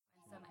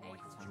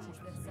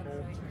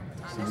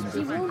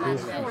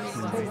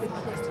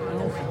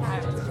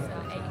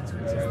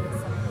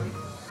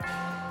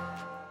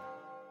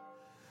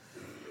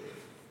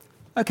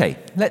Okay,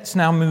 let's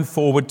now move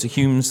forward to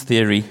Hume's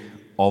theory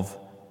of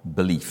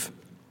belief.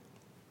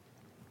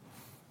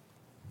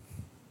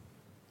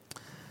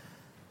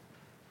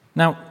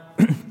 Now,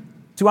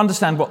 to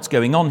understand what's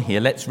going on here,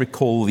 let's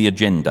recall the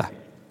agenda.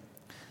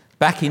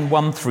 Back in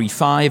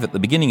 135, at the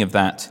beginning of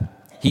that,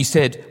 he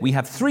said, we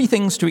have three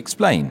things to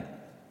explain: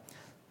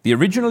 the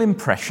original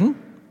impression,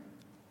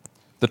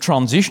 the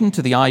transition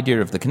to the idea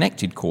of the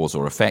connected cause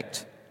or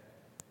effect,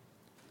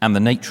 and the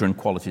nature and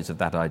qualities of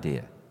that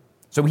idea.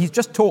 So he's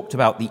just talked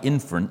about the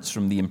inference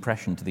from the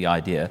impression to the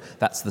idea.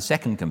 That's the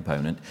second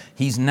component.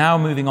 He's now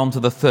moving on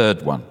to the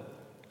third one.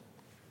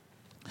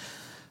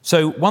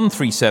 So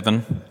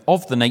 137,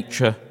 of the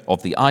nature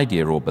of the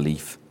idea or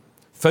belief,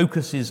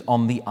 focuses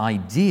on the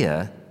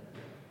idea,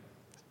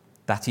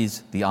 that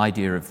is, the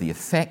idea of the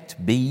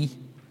effect, B,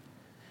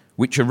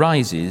 which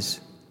arises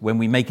when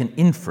we make an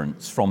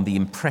inference from the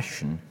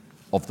impression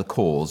of the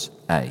cause,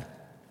 A.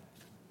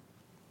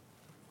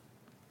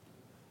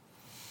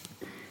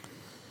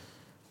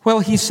 Well,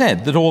 he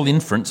said that all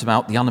inference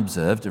about the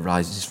unobserved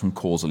arises from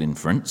causal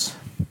inference,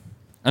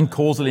 and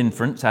causal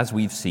inference, as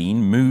we've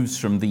seen, moves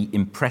from the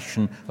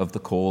impression of the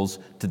cause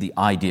to the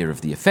idea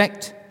of the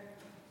effect.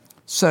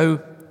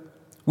 So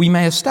we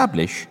may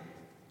establish,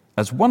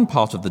 as one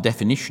part of the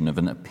definition of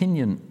an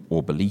opinion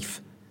or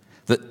belief,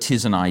 that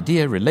 'tis an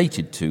idea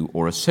related to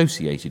or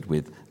associated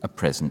with a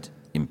present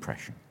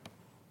impression.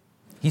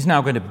 He's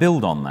now going to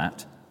build on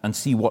that and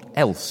see what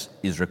else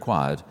is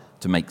required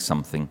to make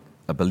something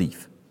a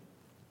belief.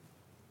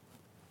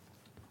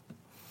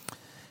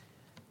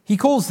 He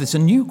calls this a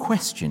new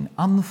question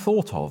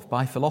unthought of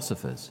by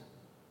philosophers.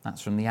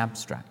 That's from the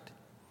abstract.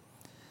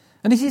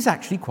 And it is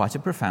actually quite a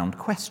profound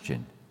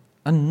question,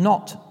 and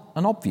not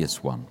an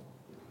obvious one.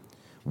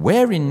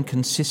 Wherein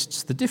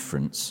consists the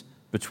difference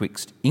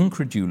betwixt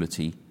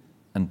incredulity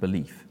and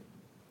belief?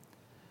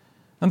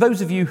 And those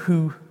of you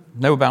who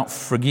know about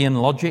Phrygian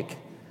logic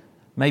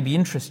may be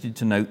interested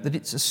to note that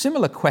it's a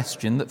similar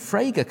question that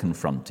Frege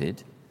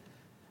confronted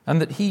and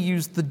that he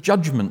used the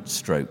judgment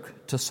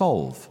stroke to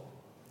solve.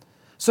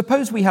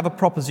 Suppose we have a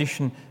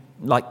proposition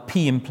like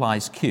P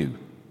implies Q.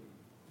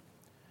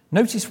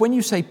 Notice when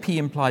you say P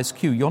implies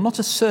Q, you're not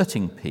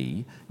asserting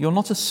P, you're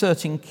not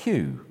asserting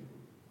Q.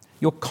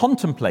 You're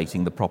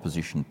contemplating the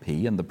proposition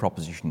P and the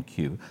proposition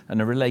Q and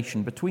a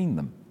relation between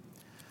them.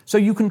 So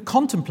you can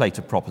contemplate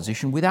a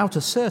proposition without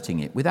asserting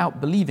it,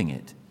 without believing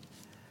it.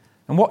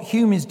 And what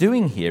Hume is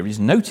doing here is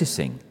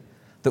noticing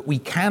that we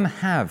can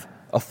have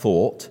a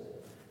thought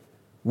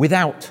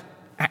without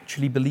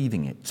actually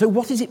believing it. So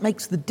what is it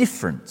makes the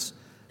difference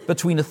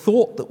between a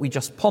thought that we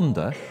just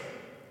ponder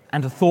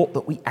and a thought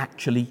that we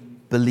actually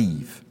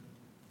believe?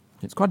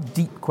 It's quite a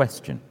deep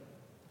question.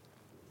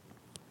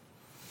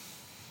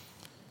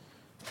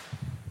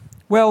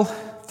 Well,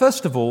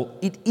 first of all,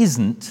 it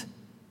isn't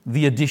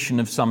the addition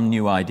of some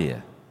new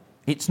idea.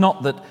 It's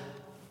not that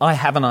I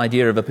have an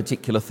idea of a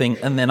particular thing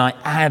and then I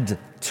add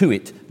to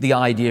it the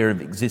idea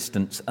of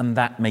existence and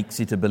that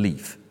makes it a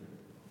belief.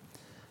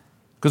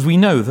 Because we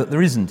know that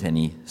there isn't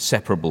any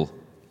separable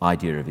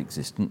idea of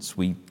existence.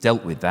 We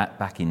dealt with that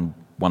back in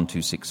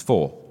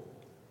 1264.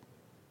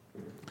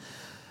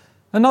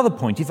 Another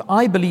point, if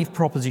I believe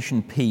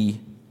proposition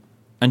P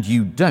and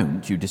you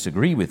don't, you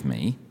disagree with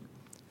me,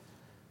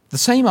 the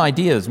same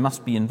ideas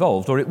must be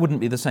involved or it wouldn't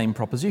be the same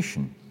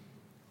proposition.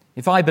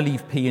 If I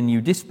believe P and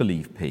you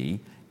disbelieve P,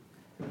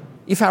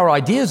 if our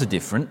ideas are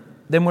different,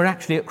 then we're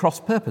actually at cross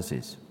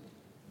purposes.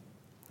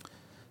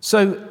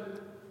 So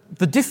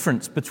the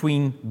difference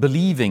between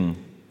believing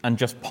and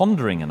just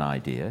pondering an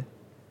idea,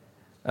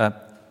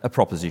 a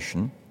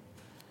proposition,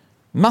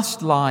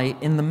 must lie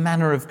in the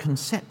manner of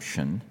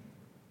conception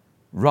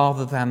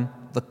rather than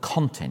the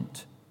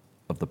content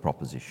of the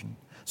proposition.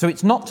 So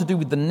it's not to do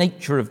with the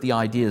nature of the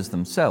ideas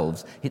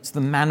themselves, it's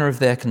the manner of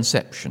their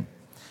conception.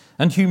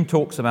 And Hume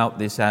talks about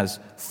this as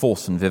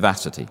force and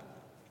vivacity.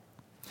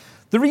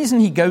 The reason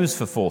he goes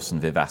for force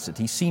and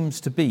vivacity seems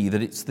to be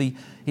that it's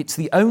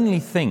the only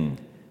thing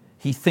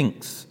he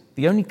thinks,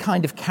 the only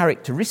kind of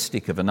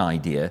characteristic of an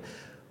idea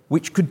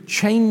which could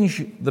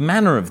change the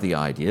manner of the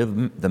idea,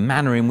 the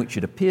manner in which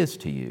it appears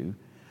to you,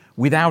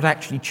 without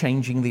actually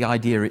changing the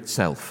idea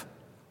itself.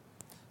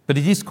 But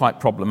it is quite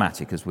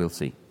problematic, as we'll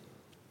see.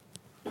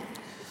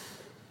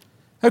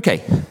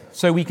 Okay,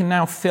 so we can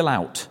now fill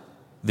out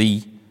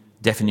the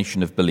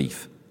definition of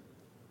belief.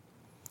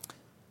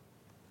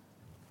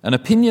 An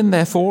opinion,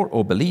 therefore,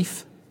 or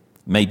belief,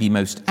 may be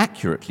most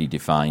accurately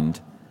defined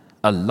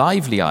a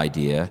lively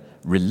idea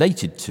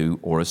related to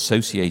or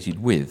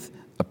associated with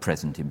a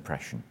present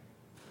impression.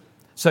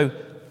 So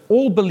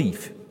all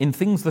belief in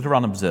things that are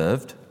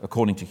unobserved,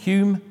 according to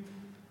Hume,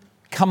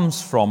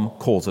 comes from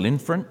causal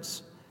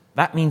inference.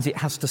 That means it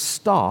has to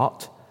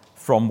start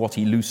from what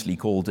he loosely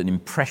called an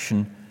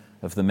impression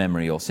of the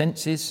memory or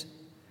senses.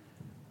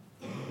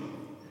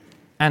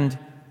 And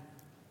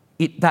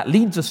that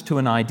leads us to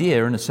an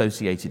idea, an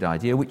associated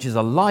idea, which is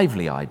a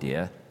lively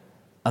idea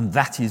And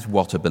that is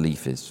what a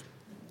belief is.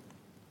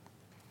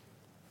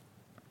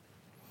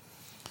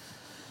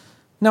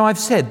 Now, I've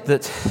said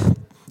that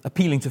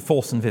appealing to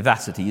force and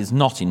vivacity is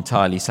not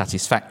entirely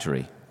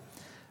satisfactory.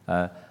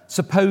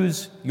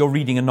 Suppose you're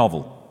reading a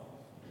novel.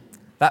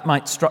 That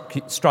might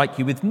strike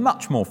you with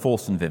much more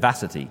force and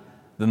vivacity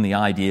than the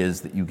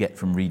ideas that you get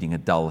from reading a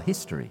dull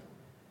history.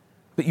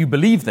 But you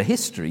believe the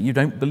history, you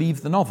don't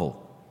believe the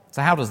novel.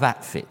 So how does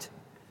that fit?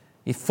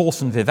 If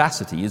force and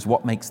vivacity is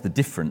what makes the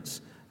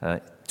difference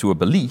to a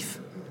belief,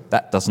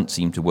 that doesn't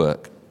seem to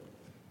work.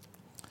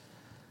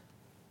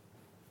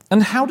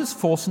 And how does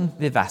force and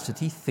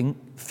vivacity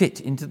fit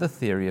into the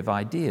theory of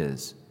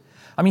ideas?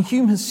 I mean,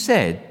 Hume has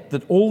said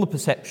that all the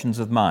perceptions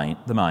of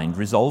the mind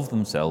resolve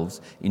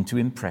themselves into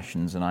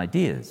impressions and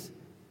ideas.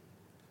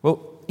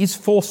 Well, is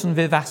force and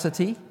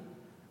vivacity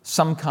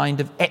some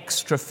kind of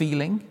extra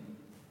feeling?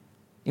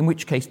 In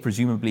which case,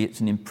 presumably, it's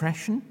an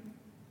impression.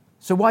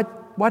 So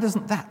why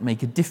doesn't that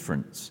make a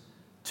difference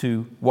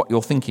to what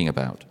you're thinking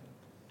about?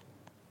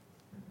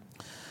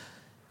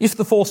 If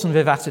the force and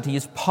vivacity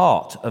is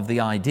part of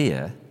the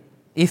idea,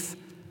 if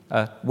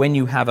when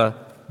you have a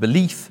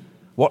belief,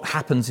 what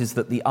happens is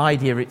that the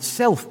idea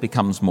itself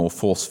becomes more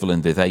forceful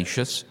and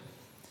vivacious,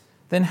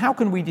 then how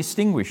can we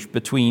distinguish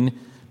between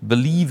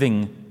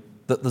believing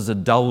that there's a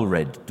dull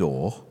red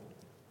door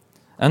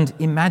and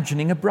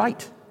imagining a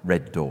bright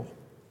red door?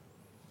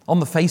 On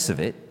the face of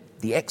it,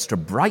 the extra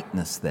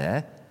brightness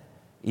there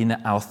in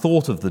our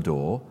thought of the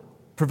door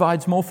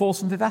provides more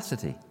force and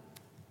vivacity.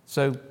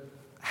 So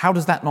how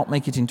does that not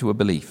make it into a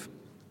belief?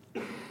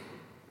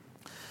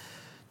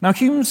 Now,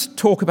 Hume's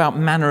talk about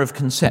manner of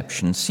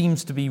conception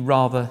seems to be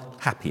rather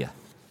happier.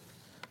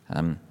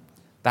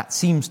 That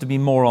seems to be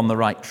more on the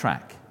right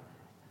track.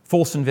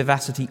 Force and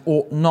vivacity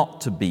ought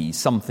not to be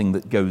something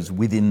that goes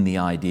within the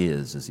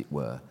ideas, as it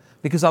were,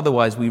 because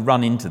otherwise we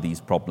run into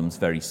these problems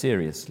very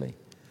seriously.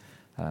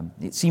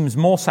 It seems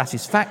more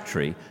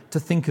satisfactory to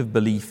think of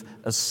belief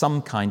as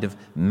some kind of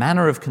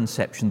manner of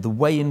conception, the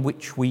way in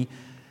which we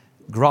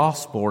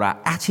grasp or our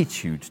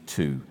attitude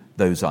to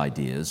those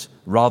ideas,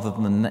 rather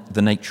than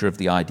the nature of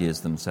the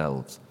ideas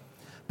themselves.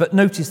 But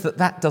notice that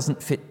that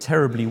doesn't fit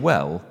terribly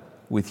well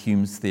with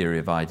Hume's theory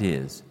of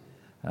ideas.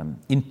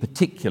 In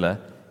particular,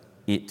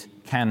 it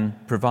can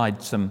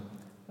provide some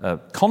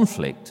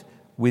conflict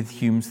with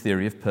Hume's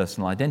theory of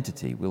personal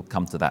identity. We'll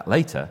come to that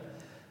later.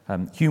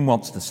 Hume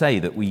wants to say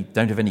that we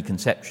don't have any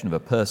conception of a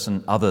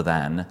person other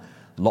than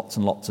lots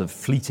and lots of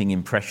fleeting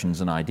impressions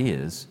and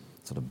ideas,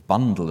 sort of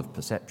bundle of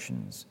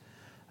perceptions.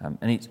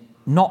 And it's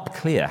not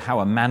clear how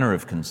a manner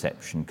of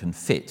conception can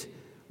fit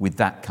with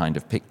that kind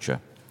of picture.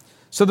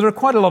 So there are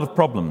quite a lot of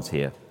problems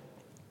here.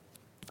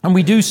 And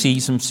we do see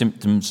some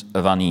symptoms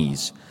of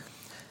unease.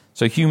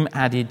 So Hume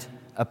added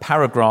a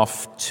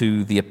paragraph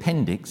to the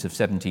appendix of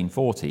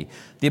 1740.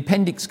 The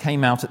appendix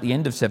came out at the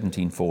end of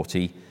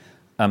 1740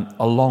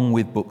 along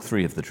with Book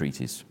 3 of the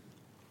Treatise.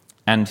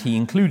 And he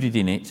included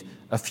in it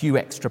a few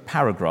extra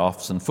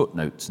paragraphs and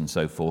footnotes and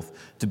so forth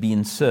to be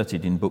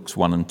inserted in Books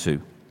 1 and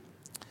 2.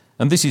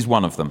 And this is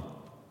one of them.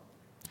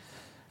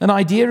 An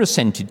idea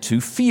assented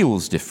to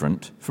feels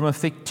different from a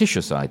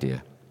fictitious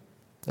idea.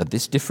 And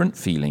this different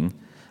feeling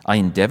I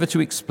endeavour to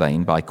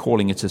explain by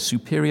calling it a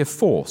superior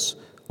force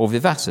or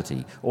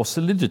vivacity or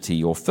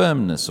solidity or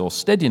firmness or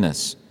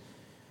steadiness.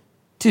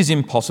 'Tis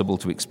impossible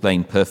to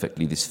explain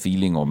perfectly this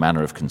feeling or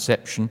manner of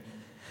conception.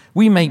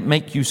 We may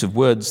make use of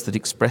words that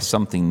express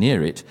something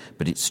near it,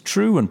 but its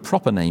true and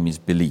proper name is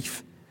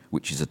belief,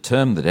 which is a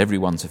term that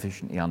everyone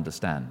sufficiently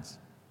understands.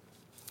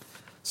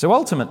 So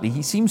ultimately,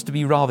 he seems to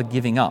be rather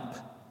giving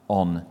up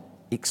on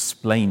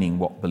explaining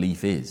what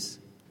belief is.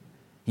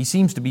 He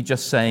seems to be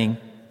just saying,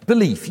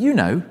 belief, you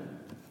know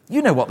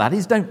what that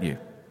is, don't you?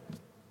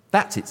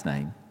 That's its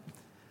name.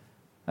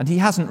 And he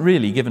hasn't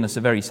really given us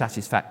a very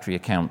satisfactory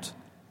account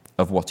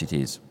of what it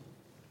is.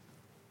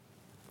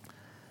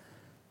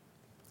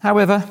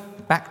 However,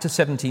 back to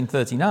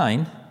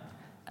 1739,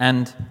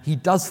 and he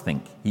does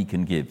think he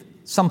can give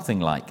something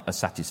like a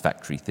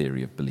satisfactory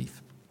theory of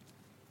belief.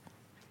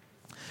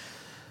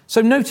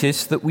 So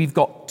notice that we've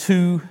got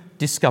two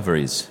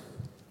discoveries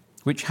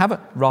which have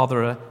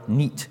a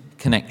neat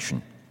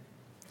connection.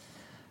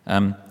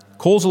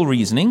 Causal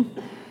reasoning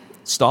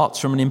starts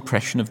from an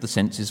impression of the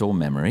senses or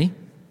memory.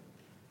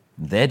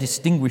 They're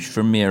distinguished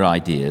from mere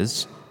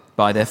ideas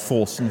by their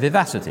force and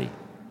vivacity.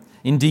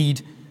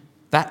 Indeed,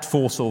 that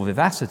force or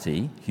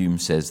vivacity, Hume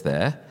says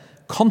there,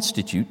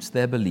 constitutes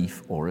their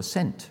belief or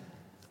assent.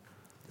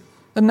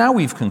 And now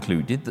we've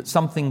concluded that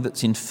something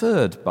that's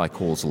inferred by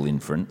causal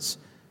inference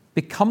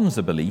becomes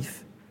a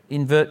belief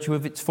in virtue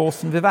of its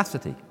force and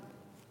vivacity.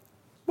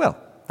 Well,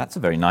 that's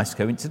a very nice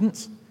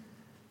coincidence.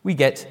 We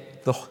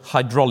get the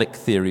hydraulic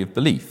theory of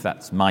belief.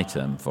 That's my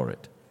term for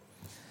it.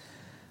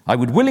 I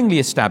would willingly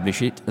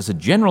establish it as a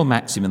general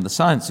maxim in the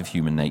science of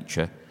human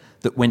nature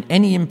that when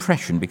any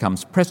impression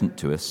becomes present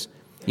to us,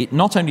 it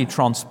not only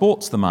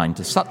transports the mind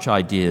to such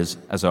ideas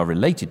as are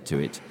related to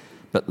it,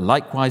 but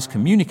likewise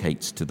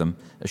communicates to them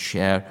a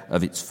share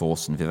of its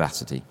force and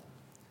vivacity.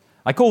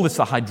 I call this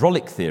the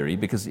hydraulic theory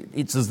because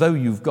it's as though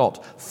you've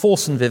got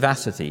force and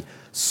vivacity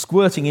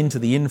squirting into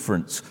the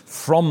inference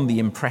from the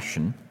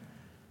impression,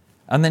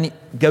 and then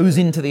it goes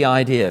into the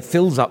idea,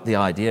 fills up the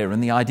idea,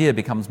 and the idea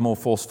becomes more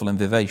forceful and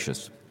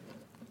vivacious.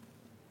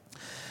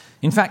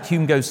 In fact,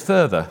 Hume goes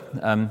further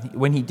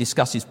when he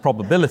discusses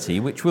probability,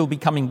 which we'll be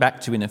coming back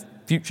to in a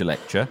future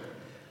lecture.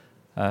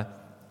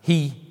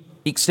 He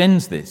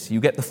extends this. You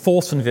get the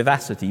force and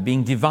vivacity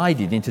being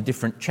divided into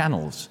different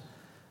channels,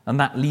 and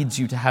that leads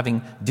you to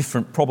having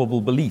different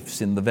probable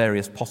beliefs in the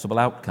various possible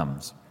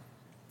outcomes.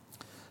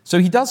 So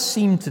he does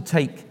seem to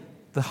take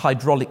the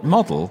hydraulic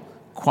model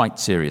quite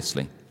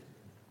seriously.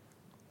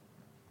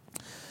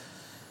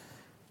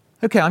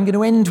 Okay, I'm going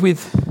to end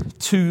with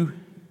two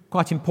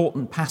quite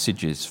important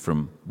passages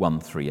from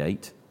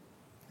 138,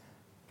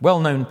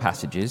 well-known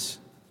passages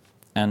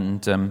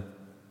and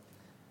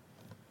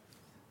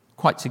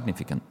quite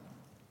significant.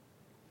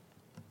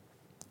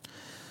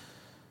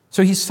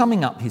 So he's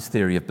summing up his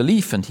theory of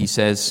belief, and he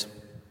says,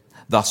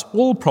 "Thus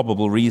all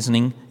probable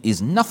reasoning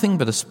is nothing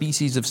but a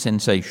species of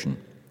sensation.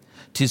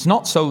 'Tis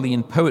not solely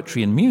in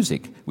poetry and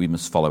music we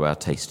must follow our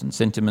taste and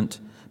sentiment,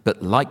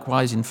 but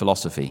likewise in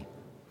philosophy.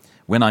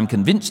 When I'm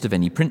convinced of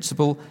any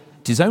principle,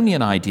 'tis only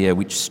an idea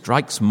which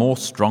strikes more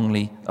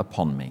strongly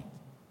upon me."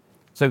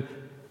 So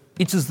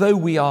it's as though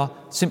we are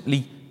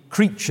simply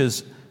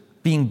creatures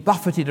being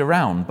buffeted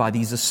around by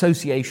these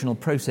associational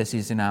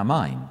processes in our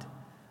mind.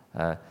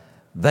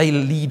 They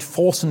lead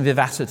force and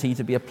vivacity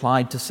to be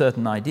applied to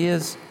certain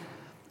ideas.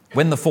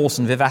 When the force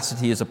and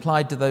vivacity is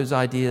applied to those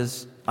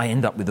ideas, I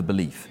end up with a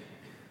belief.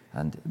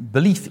 And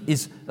belief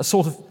is a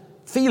sort of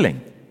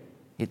feeling.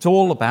 It's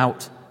all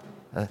about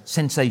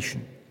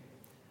sensation.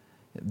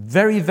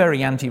 Very,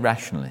 very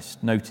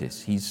anti-rationalist.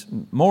 Notice, he's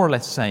more or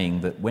less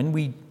saying that when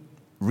we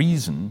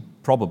reason,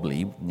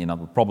 probably,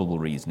 probable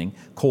reasoning,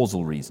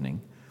 causal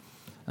reasoning,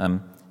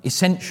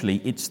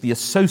 essentially it's the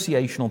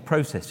associational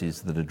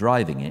processes that are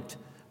driving it,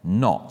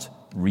 not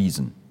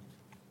reason.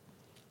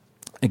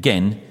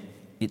 Again,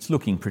 it's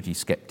looking pretty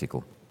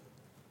skeptical.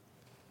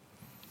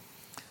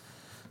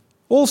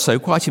 Also,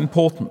 quite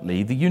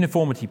importantly, the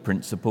uniformity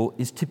principle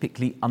is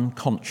typically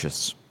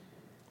unconscious.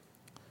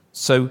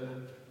 So,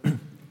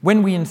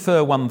 when we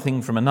infer one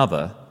thing from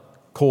another,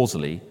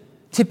 causally,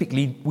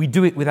 typically we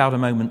do it without a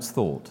moment's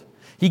thought.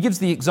 He gives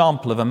the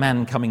example of a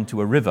man coming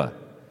to a river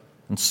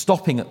and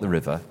stopping at the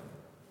river.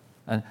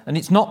 And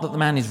it's not that the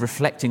man is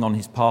reflecting on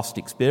his past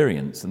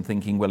experience and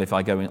thinking, well, if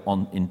I go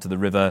on into the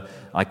river,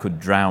 I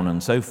could drown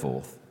and so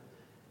forth.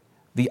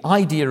 The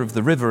idea of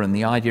the river and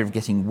the idea of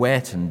getting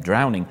wet and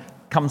drowning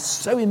comes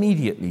so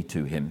immediately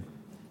to him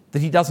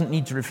that he doesn't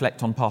need to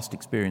reflect on past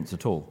experience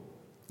at all.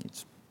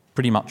 It's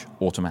pretty much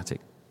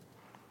automatic.